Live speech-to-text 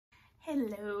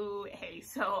Hello. Hey,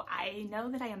 so I know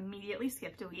that I immediately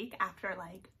skipped a week after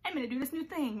I'm gonna do this new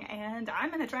thing and I'm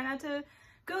gonna try not to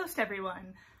ghost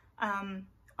everyone.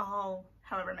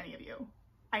 However many of you.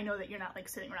 I know that you're not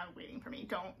sitting around waiting for me.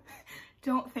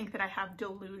 Don't think that I have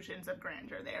delusions of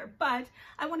grandeur there, but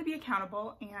I want to be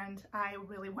accountable and I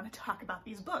really want to talk about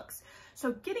these books.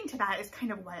 So getting to that is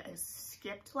kind of what I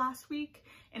skipped last week,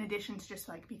 in addition to just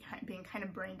being kind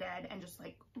of brain dead and just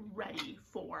ready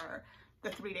for the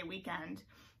 3-day weekend.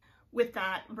 With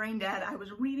that brain dead, I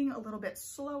was reading a little bit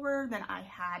slower than I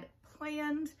had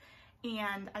planned,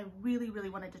 and I really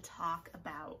wanted to talk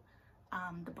about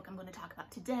the book I'm going to talk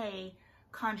about today,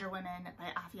 Conjure Women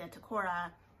by Afia Atakora.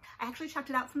 I actually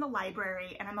checked it out from the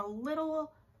library and I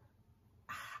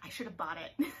should have bought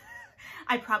it.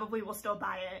 I probably will still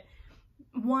buy it.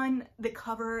 One, the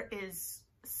cover is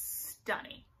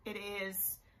stunning. It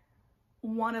is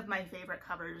one of my favorite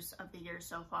covers of the year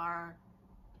so far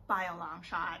by a long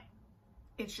shot.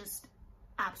 It's just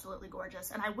absolutely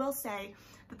gorgeous. And I will say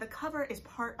that the cover is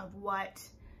part of what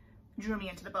drew me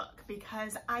into the book,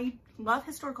 because I love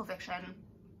historical fiction,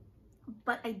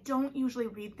 but I don't usually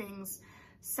read things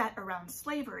set around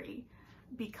slavery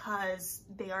because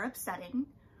they are upsetting.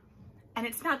 And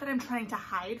it's not that I'm trying to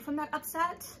hide from that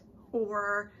upset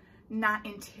or not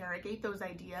interrogate those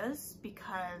ideas,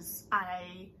 because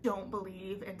I don't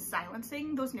believe in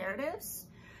silencing those narratives.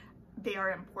 They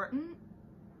are important.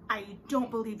 I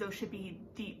don't believe those should be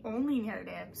the only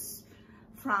narratives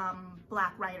from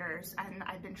Black writers, and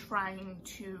I've been trying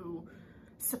to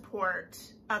support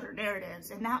other narratives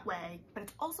in that way, but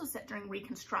it's also set during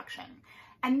Reconstruction.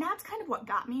 And that's kind of what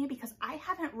got me, because I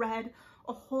haven't read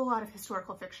a whole lot of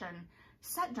historical fiction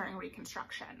set during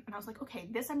Reconstruction. And I was like, okay,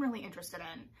 this I'm really interested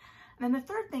in. And then the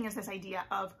third thing is this idea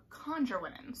of conjure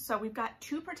women. So we've got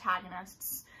two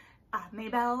protagonists,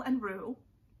 Maybelle and Rue,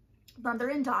 mother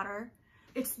and daughter.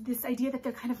 It's this idea that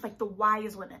they're kind of like the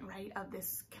wise women, right, of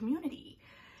this community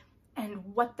and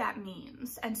what that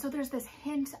means. And so there's this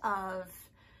hint of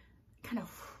kind of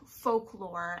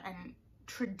folklore and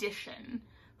tradition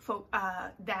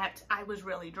that I was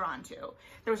really drawn to.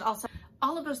 There was also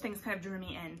all of those things kind of drew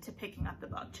me into picking up the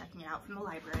book, checking it out from the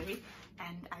library,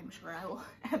 and I'm sure I will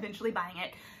eventually buying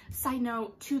it. Side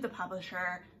note to the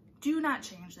publisher, do not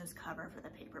change this cover for the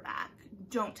paperback.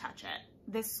 Don't touch it.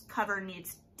 This cover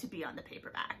needs to be on the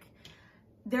paperback.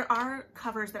 There are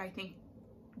covers that I think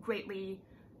greatly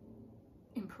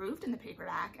improved in the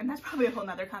paperback, and that's probably a whole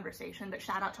nother conversation, but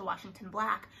shout out to Washington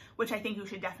Black, which I think you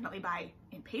should definitely buy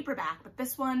in paperback, but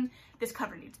this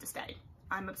cover needs to stay.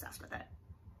 I'm obsessed with it.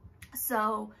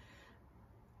 So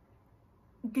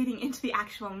getting into the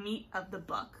actual meat of the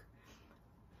book,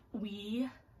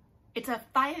 it's a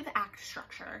 5-act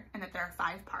structure, and that there are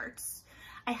 5 parts.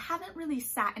 I haven't really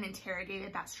sat and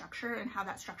interrogated that structure and how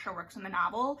that structure works in the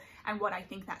novel and what I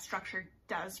think that structure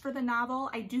does for the novel.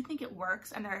 I do think it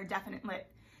works, and there are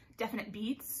definite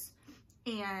beats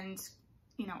and,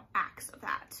 acts of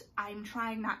that. I'm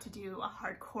trying not to do a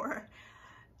hardcore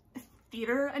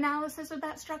theater analysis of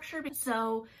that structure.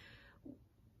 So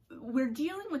we're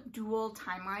dealing with dual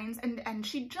timelines, and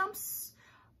she jumps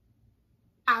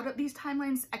out of these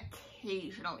timelines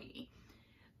occasionally.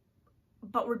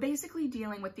 But we're basically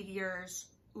dealing with the years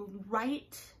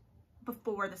right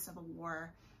before the Civil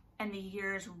War and the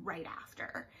years right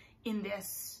after in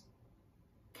this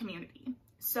community.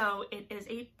 So it is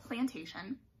a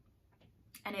plantation,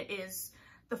 and it is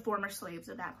the former slaves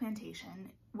of that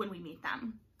plantation when we meet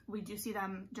them. We do see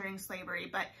them during slavery,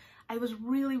 but I was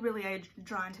really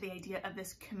drawn to the idea of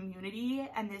this community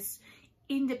and this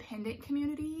independent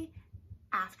community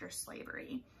after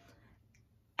slavery.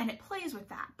 And it plays with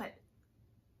that, but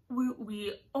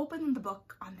we open the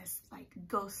book on this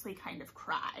ghostly kind of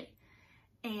cry,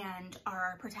 and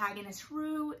our protagonist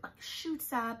Rue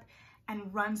shoots up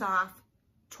and runs off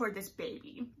toward this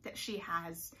baby that she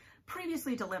has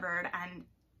previously delivered. And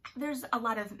there's a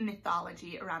lot of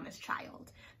mythology around this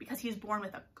child because he's born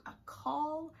with a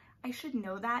caul. I should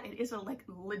know that. It is a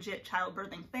legit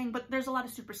childbirthing thing, but there's a lot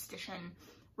of superstition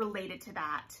related to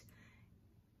that,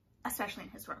 especially in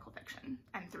historical fiction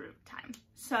and through time.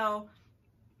 So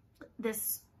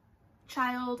this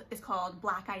child is called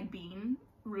Black-Eyed Bean.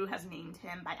 Rue has named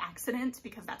him by accident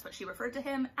because that's what she referred to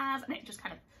him as, and it just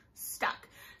kind of stuck.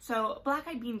 So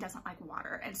Black-Eyed Bean doesn't like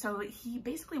water, and so he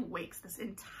basically wakes this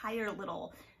entire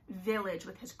little village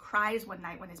with his cries one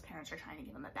night when his parents are trying to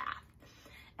give him a bath.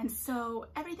 And so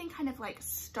everything kind of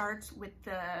starts with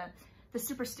the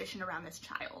superstition around this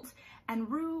child. And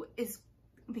Rue is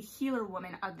the healer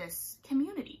woman of this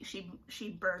community. She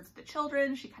births the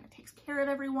children, she kind of takes care of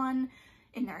everyone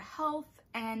in their health,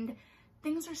 and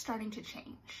things are starting to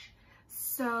change.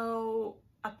 So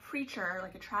a preacher,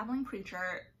 like a traveling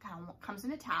preacher, kind of comes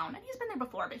into town, and he's been there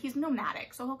before, but he's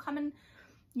nomadic. So he'll come in,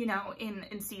 you know,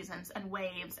 in seasons and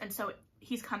waves. And so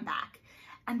he's come back,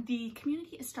 and the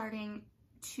community is starting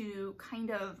to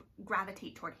kind of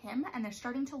gravitate toward him. And they're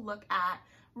starting to look at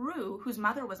Rue, whose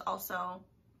mother was also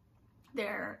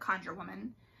their Conjure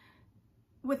Woman,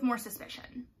 with more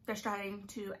suspicion. They're starting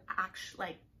to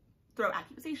throw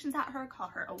accusations at her, call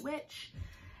her a witch.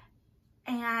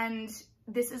 And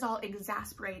this is all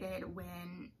exasperated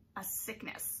when a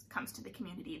sickness comes to the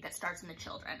community that starts in the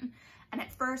children. And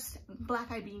at first,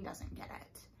 Black Eyed Bean doesn't get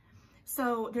it.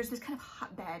 So there's this kind of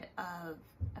hotbed of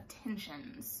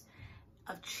tensions,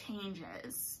 of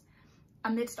changes.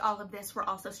 Amidst all of this, we're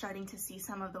also starting to see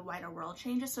some of the wider world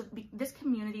changes. So this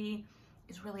community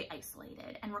is really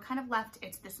isolated, and we're kind of left,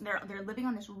 they're living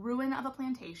on this ruin of a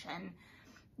plantation.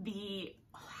 The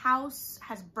house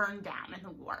has burned down in the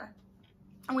war,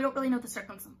 and we don't really know the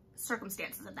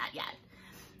circumstances of that yet.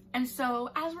 And so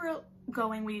as we're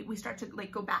going, we start to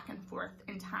like go back and forth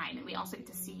in time, and we also get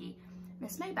to see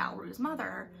Miss Maybelle, Rue's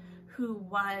mother, who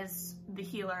was the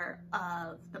healer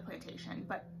of the plantation,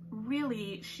 but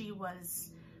really she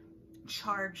was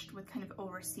charged with kind of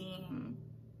overseeing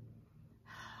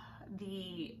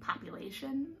the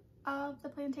population of the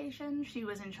plantation. She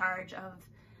was in charge of,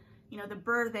 you know, the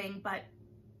birthing, but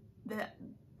the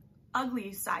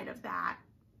ugly side of that,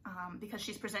 because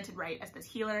she's presented right as this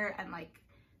healer and like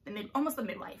almost the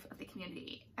midwife of the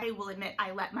community. I will admit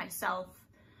I let myself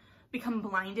become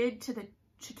blinded to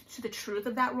the truth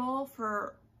of that role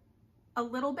for a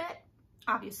little bit.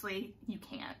 Obviously you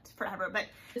can't forever, but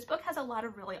this book has a lot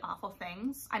of really awful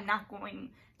things. I'm not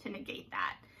going to negate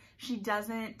that. She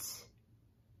doesn't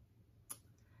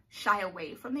shy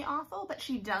away from the awful, but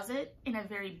she does it in a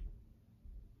very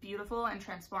beautiful and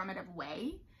transformative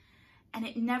way. And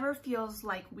it never feels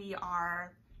like we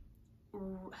are,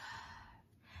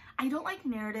 I don't like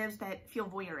narratives that feel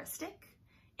voyeuristic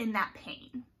in that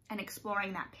pain and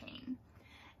exploring that pain.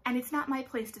 And it's not my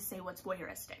place to say what's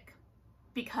voyeuristic,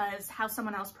 because how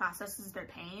someone else processes their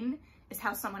pain is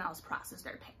how someone else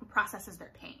processes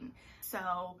their pain.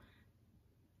 So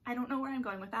I don't know where I'm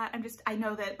going with that. I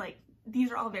know that like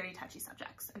these are all very touchy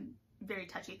subjects and very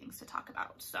touchy things to talk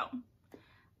about. So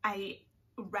I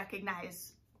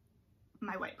recognize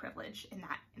my white privilege in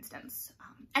that instance.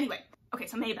 Anyway, okay,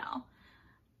 so Maybelle.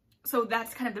 So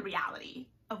that's kind of the reality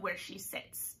of where she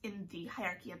sits in the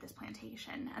hierarchy of this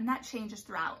plantation, and that changes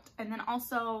throughout. And then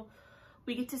also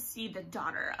we get to see the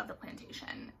daughter of the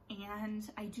plantation, and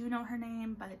I do know her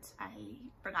name, but I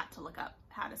forgot to look up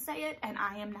how to say it, and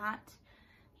I am not,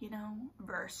 you know,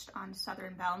 versed on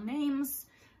Southern Belle names,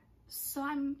 so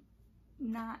I'm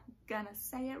not gonna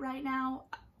say it right now.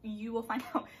 You will find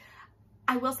out.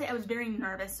 I will say I was very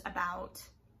nervous about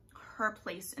her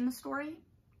place in the story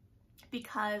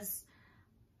because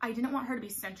I didn't want her to be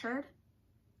centered.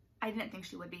 I didn't think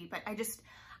she would be, but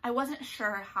I wasn't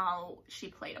sure how she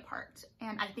played a part.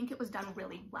 And I think it was done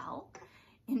really well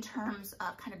in terms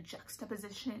of kind of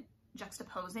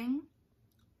juxtaposing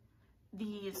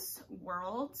these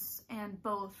worlds and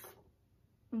both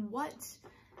what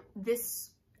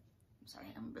this, sorry,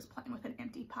 I'm just playing with an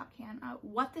empty pop can,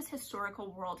 what this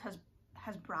historical world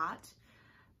has brought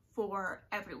for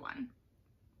everyone,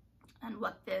 and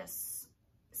what this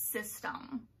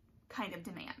system kind of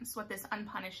demands, what this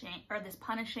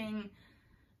punishing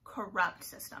corrupt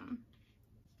system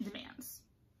demands.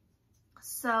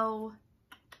 So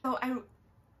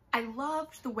I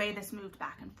loved the way this moved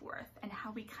back and forth and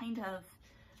how we kind of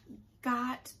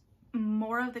got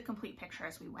more of the complete picture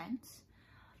as we went.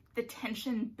 The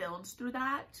tension builds through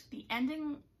that. The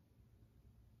ending,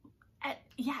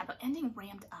 the ending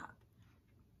ramped up.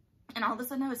 And all of a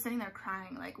sudden I was sitting there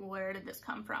crying, like, where did this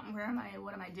come from? Where am I?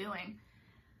 What am I doing?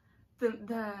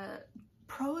 The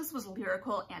prose was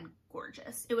lyrical and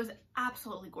gorgeous. It was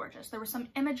absolutely gorgeous. There was some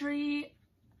imagery.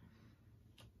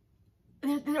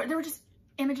 There were just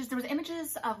images. There was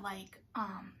images of like,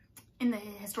 in the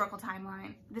historical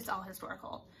timeline, this is all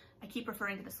historical. I keep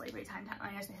referring to the slavery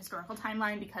timeline as the historical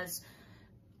timeline because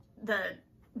the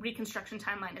Reconstruction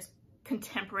timeline is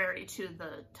contemporary to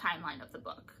the timeline of the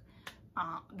book,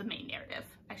 the main narrative,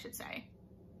 I should say.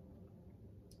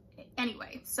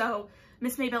 Anyway, so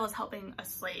Miss Maybelle is helping a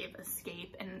slave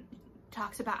escape and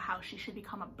talks about how she should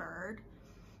become a bird,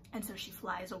 and so she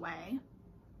flies away.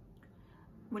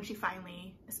 When she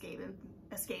finally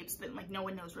escapes, then like no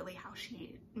one knows really how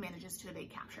she manages to evade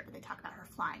capture, but they talk about her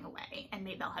flying away, and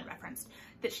Maybelle had referenced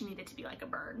that she needed to be like a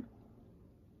bird.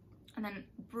 And then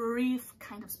brief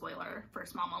kind of spoiler for a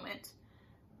small moment,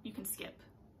 you can skip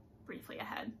briefly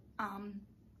ahead.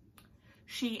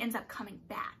 she ends up coming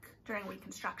back during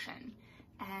Reconstruction,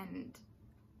 and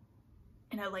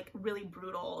in a like really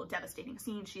brutal, devastating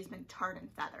scene, she's been tarred and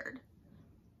feathered.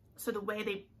 So the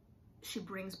way she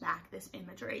brings back this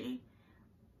imagery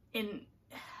in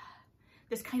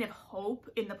this kind of hope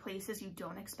in the places you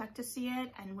don't expect to see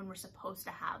it, and when we're supposed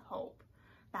to have hope,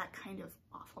 that kind of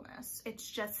awfulness. It's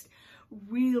just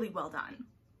really well done.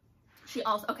 She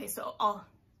also, okay, so I'll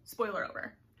spoiler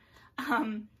over.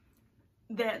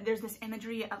 There's this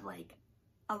imagery of like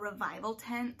a revival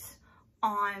tent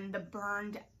on the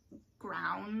burned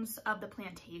grounds of the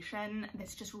plantation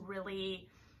that's just really,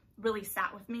 really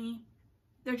sat with me.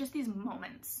 There are just these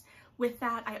moments. With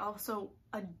that, I also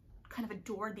kind of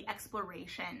adored the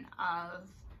exploration of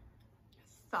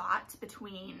thought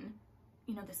between,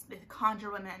 you know, the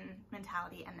Conjure Women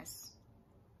mentality and this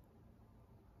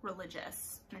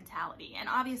religious mentality. And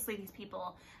obviously these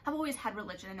people have always had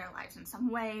religion in their lives in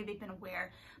some way. They've been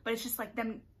aware, but it's just like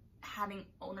them having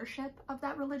ownership of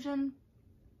that religion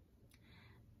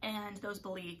and those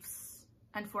beliefs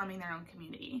and forming their own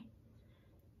community.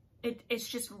 It's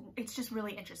just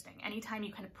really interesting. Anytime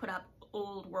you kind of put up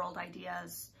old world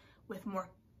ideas with more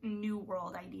new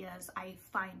world ideas, I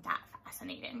find that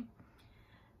fascinating.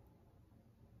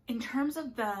 In terms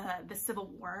of the Civil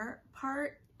War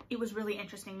part, it was really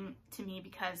interesting to me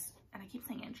because, and I keep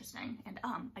saying interesting, and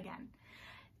again,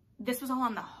 this was all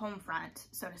on the home front,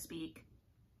 so to speak.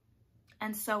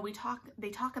 And so they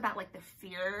talk about like the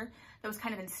fear that was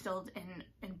kind of instilled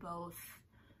in both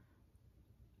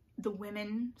the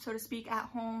women, so to speak, at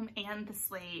home and the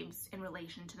slaves in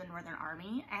relation to the Northern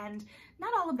Army. And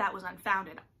not all of that was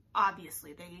unfounded.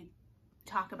 Obviously, they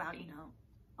talk about, you know,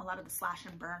 a lot of the slash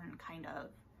and burn kind of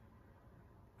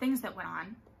things that went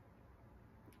on.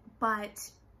 But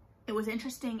it was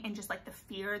interesting in just like the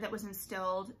fear that was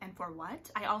instilled and for what.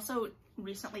 I also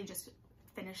recently just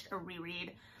finished a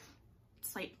reread,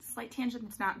 slight tangent,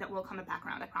 it's not, that will come back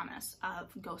around, I promise, of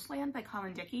Ghostland by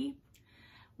Colin Dickey,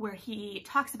 where he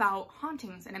talks about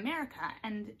hauntings in America,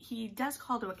 and he does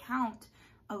call to account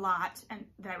a lot, and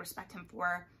that I respect him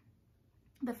for,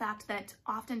 the fact that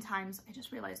oftentimes, I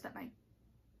just realized that my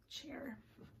chair,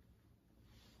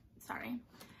 sorry,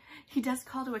 he does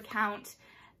call to account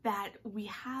that we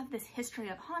have this history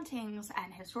of hauntings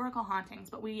and historical hauntings,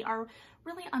 but we are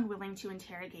really unwilling to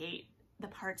interrogate the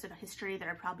parts of history that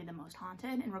are probably the most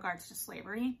haunted in regards to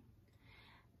slavery.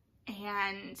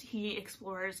 And he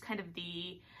explores kind of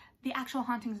the actual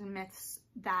hauntings and myths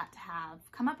that have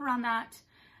come up around that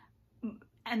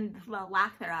and the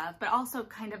lack thereof, but also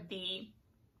kind of the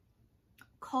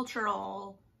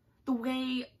cultural, the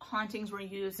way hauntings were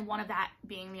used, and one of that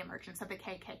being the emergence of the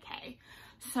KKK.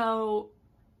 So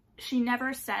she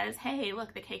never says, hey,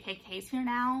 look, the KKK's here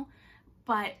now,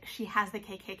 but she has the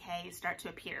KKK start to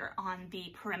appear on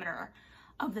the perimeter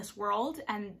of this world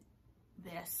and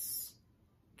this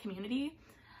community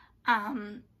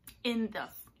in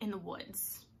the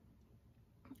woods.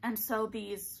 And so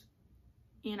these,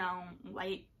 you know,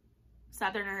 white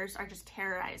Southerners are just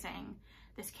terrorizing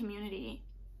this community.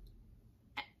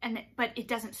 But it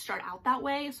doesn't start out that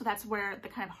way. So that's where the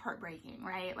kind of heartbreaking,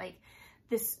 right? Like,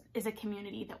 this is a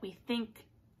community that we think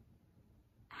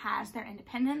has their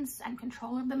independence and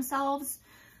control of themselves.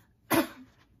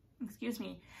 Excuse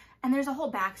me. And there's a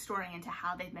whole backstory into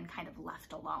how they've been kind of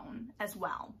left alone as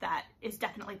well that is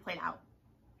definitely played out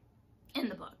in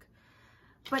the book.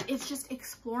 But it's just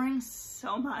exploring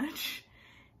so much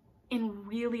in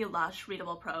really lush,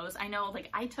 readable prose. I know, like,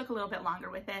 I took a little bit longer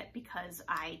with it because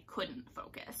I couldn't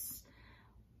focus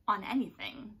on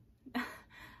anything,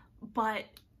 but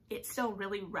it still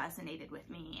really resonated with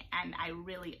me and I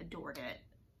really adored it.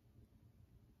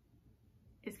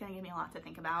 It's gonna give me a lot to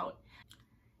think about.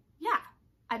 Yeah,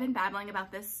 I've been babbling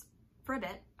about this for a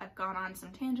bit. I've gone on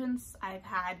some tangents. I've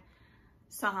had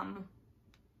some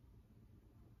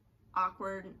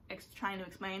awkward trying to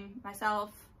explain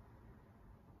myself.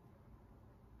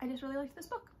 I just really liked this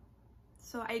book.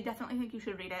 So I definitely think you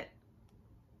should read it.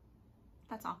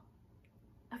 That's all.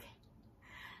 Okay,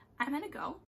 I'm gonna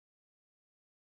go.